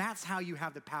 That's how you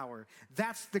have the power.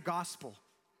 That's the gospel.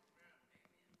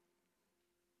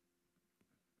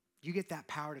 You get that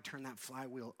power to turn that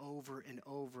flywheel over and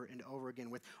over and over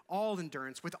again with all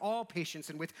endurance, with all patience,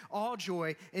 and with all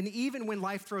joy, and even when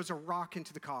life throws a rock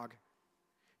into the cog.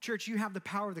 Church, you have the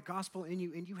power of the gospel in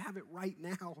you, and you have it right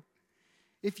now.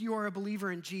 If you are a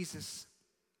believer in Jesus,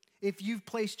 If you've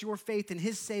placed your faith in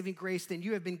his saving grace, then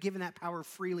you have been given that power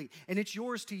freely, and it's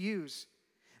yours to use.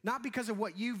 Not because of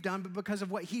what you've done, but because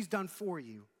of what he's done for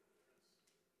you.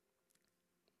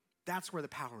 That's where the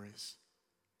power is.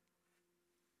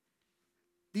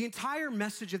 The entire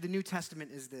message of the New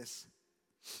Testament is this.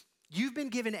 You've been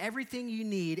given everything you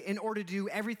need in order to do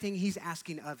everything he's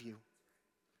asking of you.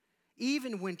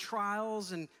 Even when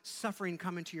trials and suffering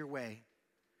come into your way.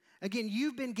 Again,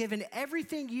 you've been given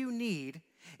everything you need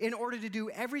in order to do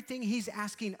everything he's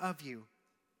asking of you.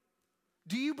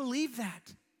 Do you believe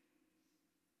that?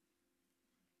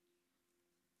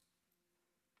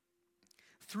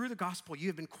 Through the gospel, you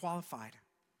have been qualified.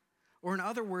 Or in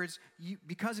other words,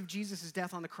 because of Jesus'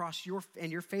 death on the cross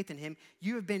and your faith in him,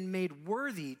 you have been made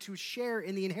worthy to share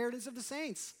in the inheritance of the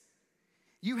saints.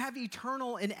 You have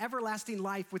eternal and everlasting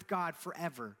life with God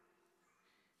forever.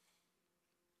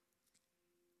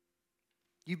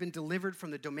 You've been delivered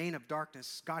from the domain of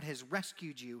darkness. God has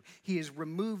rescued you. He has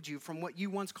removed you from what you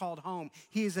once called home.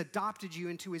 He has adopted you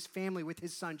into his family with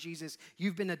his son, Jesus.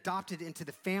 You've been adopted into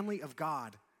the family of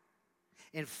God.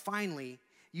 And finally,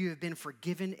 you have been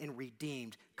forgiven and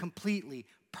redeemed completely,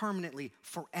 permanently,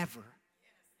 forever.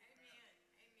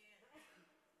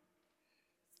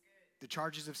 The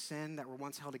charges of sin that were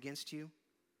once held against you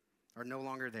are no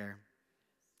longer there.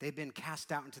 They've been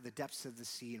cast out into the depths of the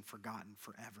sea and forgotten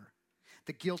forever.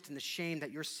 The guilt and the shame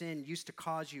that your sin used to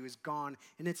cause you is gone,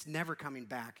 and it's never coming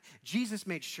back. Jesus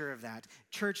made sure of that.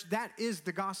 Church, that is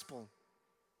the gospel.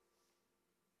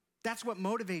 That's what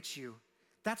motivates you.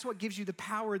 That's what gives you the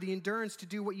power, the endurance to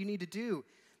do what you need to do.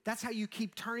 That's how you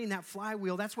keep turning that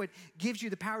flywheel. That's what gives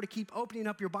you the power to keep opening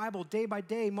up your Bible day by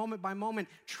day, moment by moment,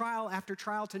 trial after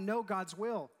trial to know God's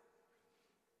will.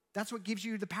 That's what gives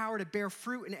you the power to bear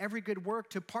fruit in every good work,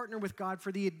 to partner with God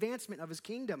for the advancement of his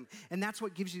kingdom. And that's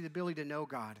what gives you the ability to know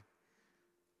God,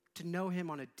 to know him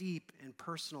on a deep and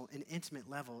personal and intimate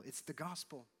level. It's the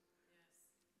gospel. Yes.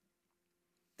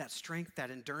 That strength, that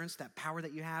endurance, that power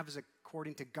that you have is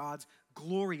according to God's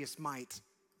glorious might.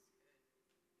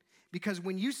 Because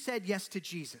when you said yes to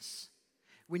Jesus,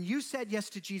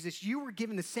 you were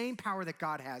given the same power that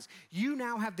God has. You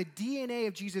now have the DNA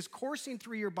of Jesus coursing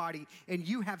through your body, and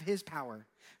you have his power.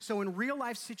 So in real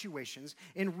life situations,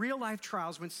 in real life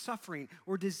trials, when suffering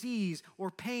or disease or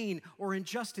pain or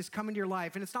injustice come into your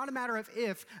life, and it's not a matter of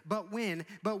if, but when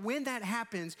that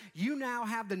happens, you now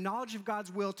have the knowledge of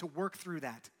God's will to work through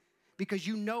that because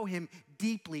you know him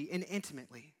deeply and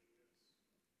intimately.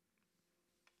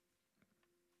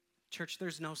 Church,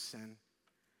 there's no sin.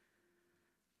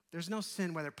 There's no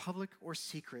sin, whether public or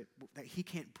secret, that he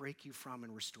can't break you from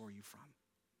and restore you from.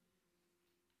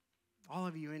 All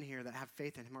of you in here that have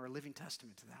faith in him are a living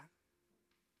testament to that.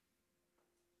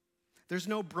 There's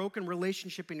no broken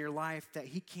relationship in your life that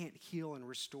he can't heal and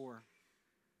restore.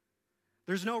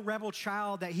 There's no rebel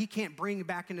child that he can't bring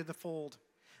back into the fold.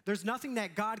 There's nothing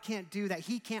that God can't do that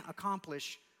he can't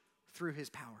accomplish through his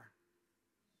power.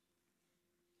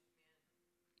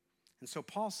 And so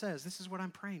Paul says, this is what I'm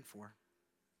praying for.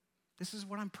 This is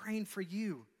what I'm praying for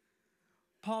you.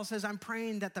 Paul says, I'm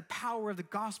praying that the power of the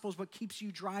gospel is what keeps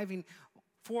you driving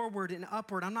forward and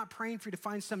upward. I'm not praying for you to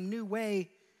find some new way.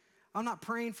 I'm not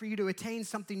praying for you to attain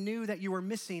something new that you are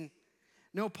missing.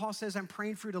 No, Paul says, I'm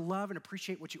praying for you to love and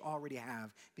appreciate what you already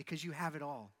have because you have it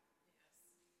all.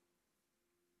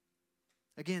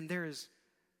 Yes. Again, there is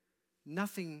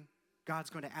nothing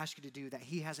God's going to ask you to do that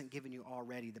he hasn't given you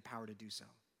already the power to do so.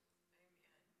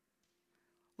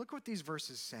 Look what these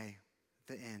verses say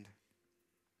at the end.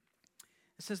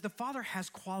 It says, the Father has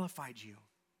qualified you.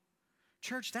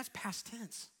 Church, that's past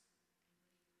tense.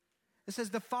 It says,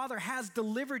 the Father has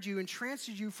delivered you and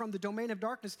transferred you from the domain of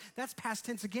darkness. That's past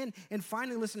tense again. And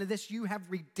finally, listen to this. You have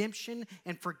redemption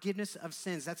and forgiveness of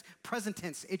sins. That's present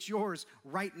tense. It's yours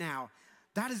right now.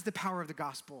 That is the power of the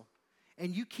gospel.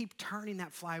 And you keep turning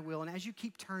that flywheel, and as you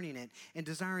keep turning it and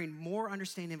desiring more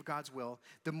understanding of God's will,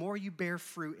 the more you bear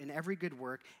fruit in every good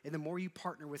work, and the more you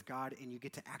partner with God and you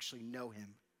get to actually know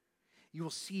him. You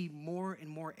will see more and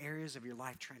more areas of your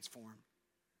life transform.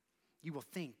 You will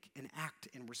think and act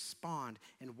and respond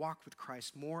and walk with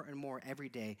Christ more and more every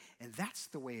day, and that's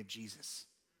the way of Jesus.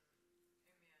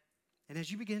 Amen. And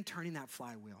as you begin turning that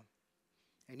flywheel,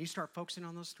 and you start focusing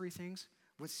on those three things,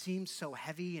 what seems so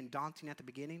heavy and daunting at the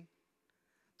beginning,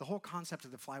 the whole concept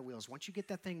of the flywheel is once you get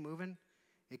that thing moving,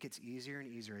 it gets easier and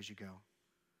easier as you go.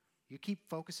 You keep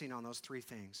focusing on those three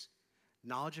things.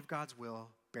 Knowledge of God's will,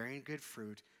 bearing good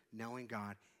fruit, knowing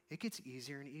God. It gets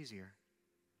easier and easier.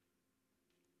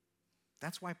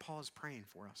 That's why Paul is praying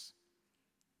for us.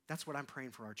 That's what I'm praying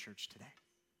for our church today.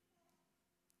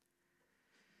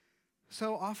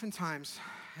 So oftentimes,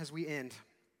 as we end,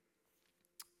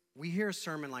 We hear a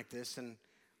sermon like this, and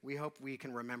we hope we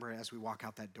can remember it as we walk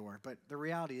out that door. But the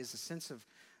reality is the sense of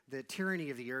the tyranny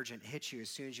of the urgent hits you as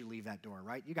soon as you leave that door,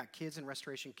 right? You got kids in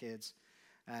Restoration Kids.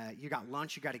 You got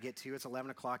lunch you got to get to. It's 11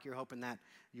 o'clock. You're hoping that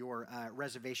your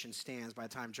reservation stands by the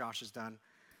time Josh is done.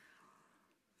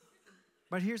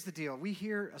 But here's the deal. We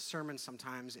hear a sermon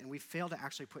sometimes, and we fail to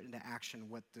actually put into action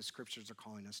what the scriptures are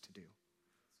calling us to do,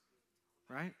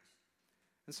 right?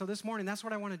 And so this morning, that's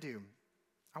what I want to do.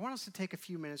 I want us to take a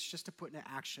few minutes just to put into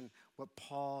action what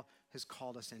Paul has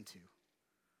called us into.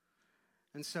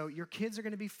 And so your kids are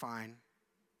going to be fine.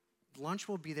 Lunch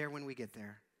will be there when we get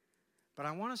there. But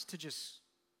I want us to just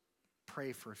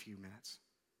pray for a few minutes.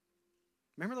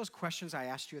 Remember those questions I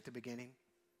asked you at the beginning?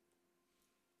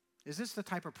 Is this the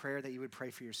type of prayer that you would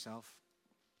pray for yourself?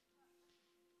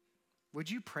 Would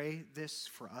you pray this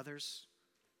for others,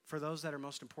 for those that are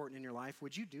most important in your life?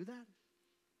 Would you do that?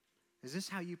 Is this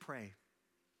how you pray?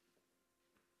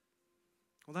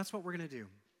 Well, that's what we're going to do.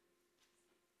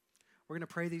 We're going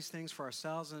to pray these things for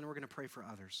ourselves, and then we're going to pray for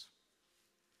others.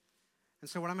 And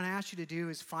so what I'm going to ask you to do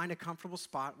is find a comfortable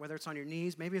spot, whether it's on your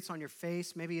knees, maybe it's on your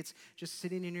face, maybe it's just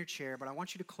sitting in your chair, but I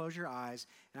want you to close your eyes,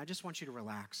 and I just want you to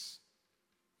relax.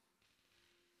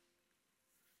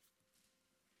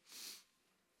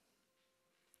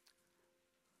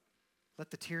 Let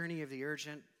the tyranny of the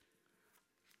urgent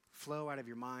flow out of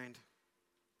your mind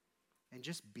and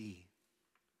just be.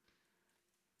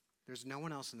 There's no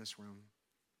one else in this room.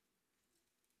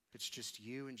 It's just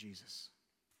you and Jesus.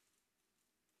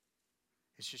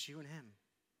 It's just you and him.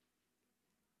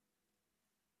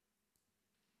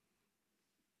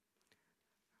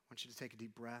 I want you to take a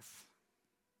deep breath.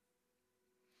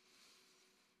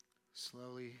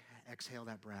 Slowly exhale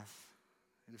that breath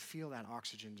and feel that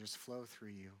oxygen just flow through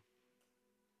you.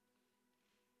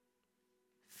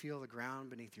 Feel the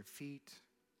ground beneath your feet,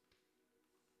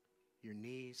 your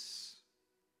knees.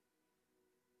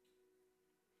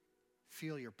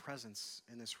 Feel your presence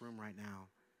in this room right now.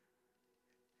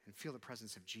 And feel the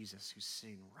presence of Jesus who's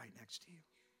sitting right next to you.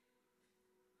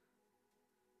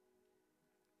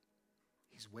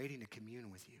 He's waiting to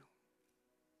commune with you.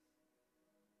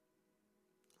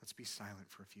 Let's be silent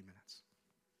for a few minutes.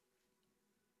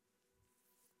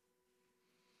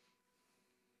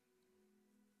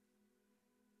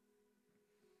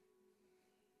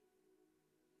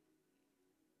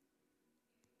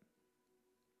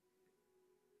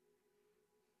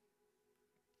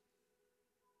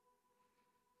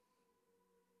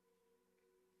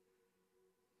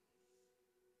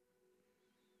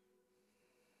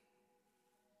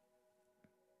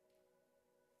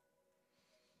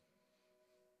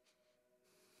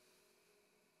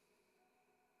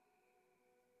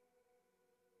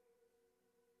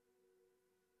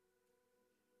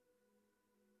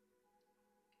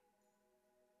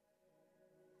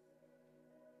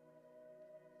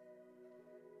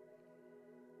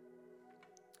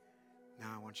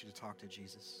 Now I want you to talk to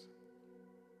Jesus.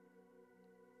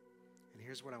 And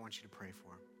here's what I want you to pray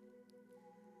for.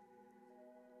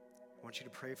 I want you to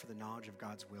pray for the knowledge of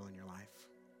God's will in your life.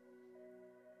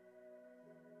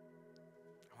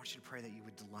 I want you to pray that you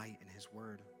would delight in his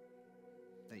word,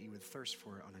 that you would thirst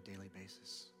for it on a daily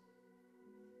basis.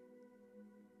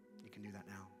 You can do that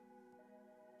now.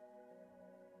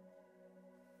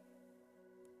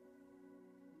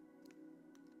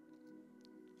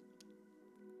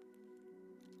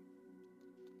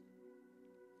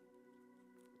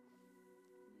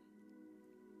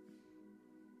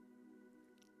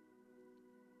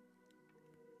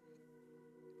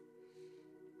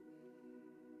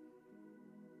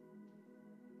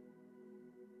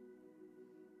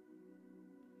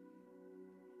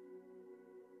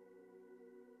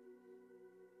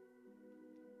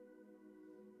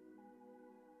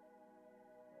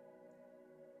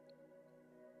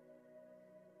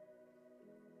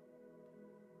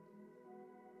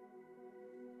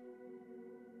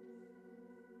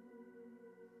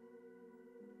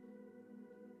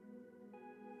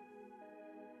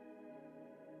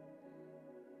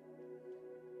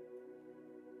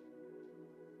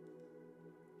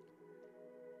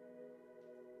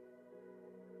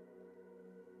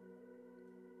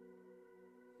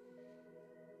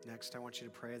 Next, I want you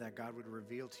to pray that God would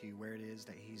reveal to you where it is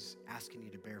that he's asking you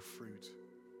to bear fruit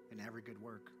in every good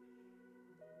work.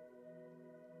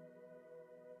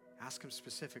 Ask him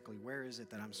specifically, where is it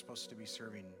that I'm supposed to be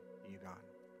serving you, God?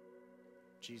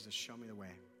 Jesus, show me the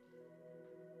way.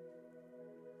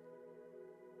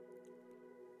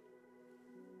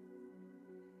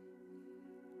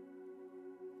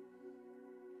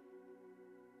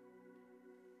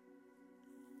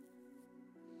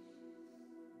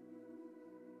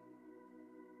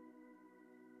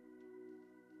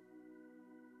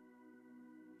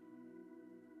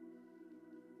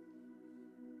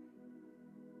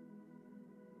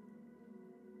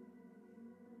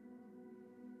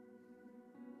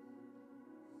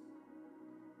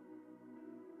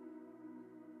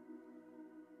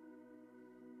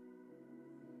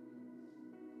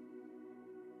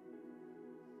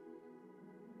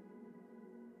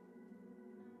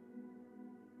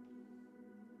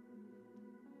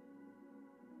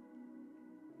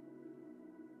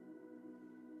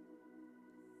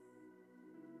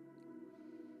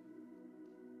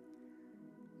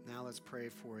 Now let's pray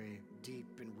for a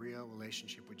deep and real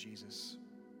relationship with Jesus.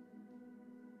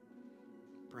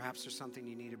 Perhaps there's something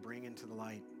you need to bring into the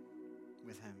light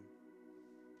with him.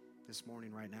 This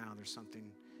morning, right now, there's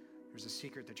a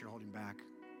secret that you're holding back.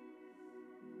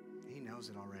 He knows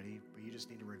it already, but you just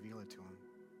need to reveal it to him.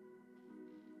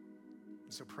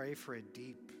 And so pray for a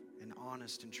deep and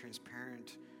honest and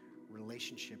transparent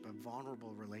relationship, a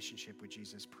vulnerable relationship with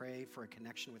Jesus. Pray for a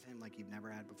connection with him like you've never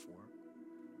had before.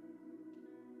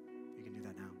 You can do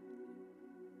that now.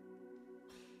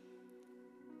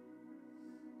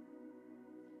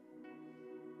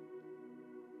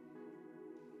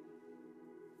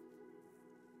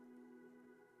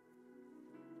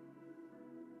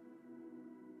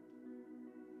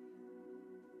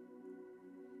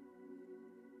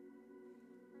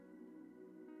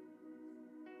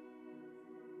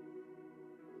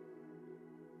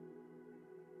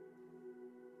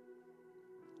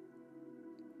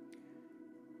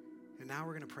 And now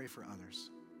we're going to pray for others.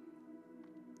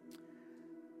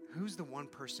 Who's the one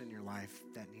person in your life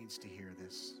that needs to hear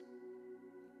this?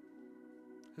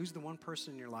 Who's the one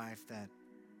person in your life that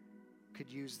could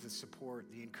use the support,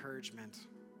 the encouragement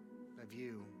of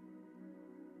you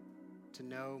to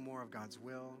know more of God's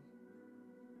will,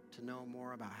 to know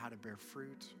more about how to bear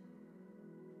fruit,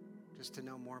 just to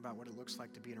know more about what it looks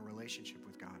like to be in a relationship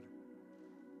with God?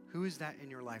 Who is that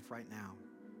in your life right now?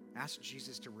 Ask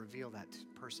Jesus to reveal that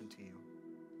person to you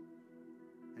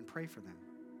and pray for them.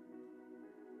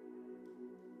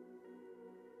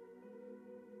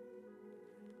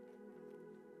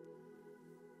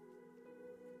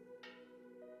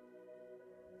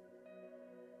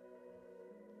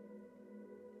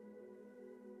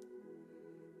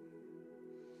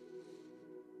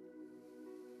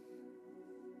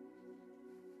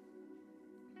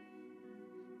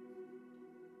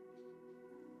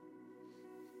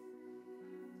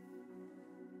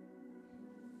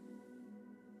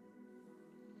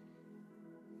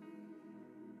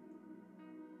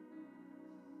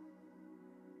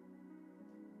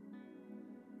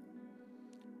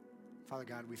 Father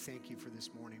God, we thank you for this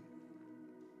morning.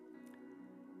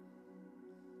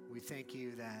 We thank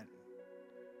you that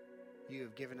you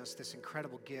have given us this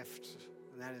incredible gift,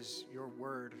 and that is your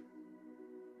word.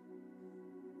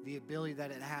 The ability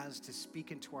that it has to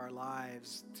speak into our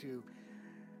lives, to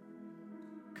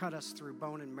cut us through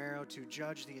bone and marrow, to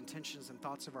judge the intentions and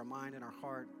thoughts of our mind and our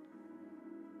heart.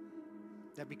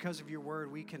 That because of your word,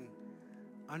 we can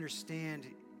understand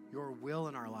your will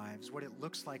in our lives, what it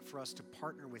looks like for us to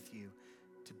partner with you,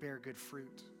 to bear good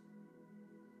fruit.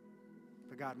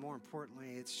 But God, more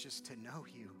importantly, it's just to know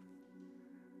you.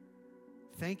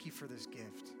 Thank you for this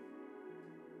gift.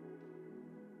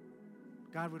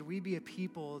 God, would we be a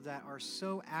people that are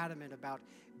so adamant about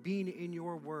being in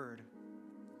your word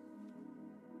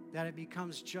that it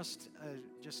becomes just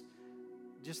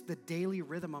the daily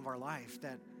rhythm of our life,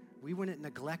 that we wouldn't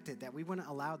neglect it, that we wouldn't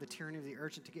allow the tyranny of the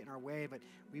urgent to get in our way, but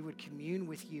we would commune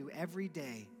with you every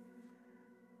day.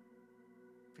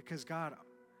 Because God,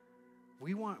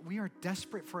 we are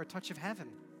desperate for a touch of heaven.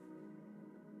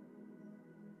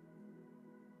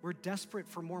 We're desperate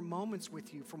for more moments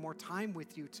with you, for more time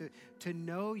with you, to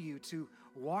know you, to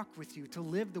walk with you, to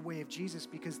live the way of Jesus,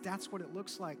 because that's what it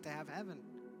looks like to have heaven.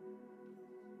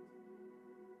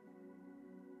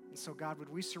 And so God, would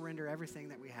we surrender everything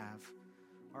that we have,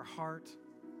 our heart,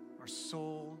 our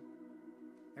soul,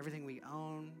 everything we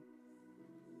own,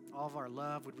 all of our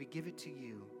love, would we give it to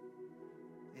you?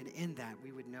 And in that,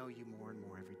 we would know you more and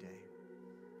more every day.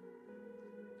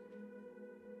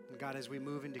 And God, as we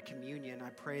move into communion, I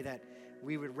pray that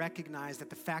we would recognize that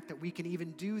the fact that we can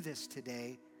even do this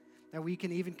today, that we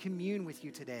can even commune with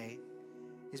you today,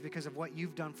 is because of what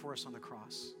you've done for us on the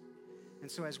cross.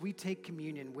 And so as we take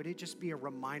communion, would it just be a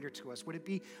reminder to us? Would it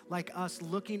be like us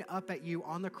looking up at you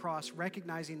on the cross,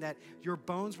 recognizing that your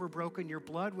bones were broken, your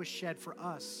blood was shed for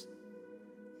us,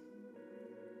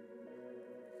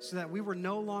 so that we were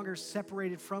no longer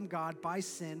separated from God by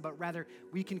sin, but rather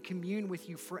we can commune with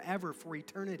you forever, for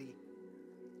eternity.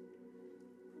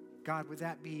 God, would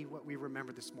that be what we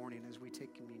remember this morning as we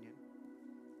take communion?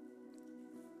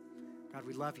 God,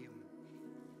 we love you.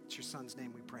 It's your Son's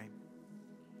name we pray.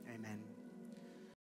 Amen.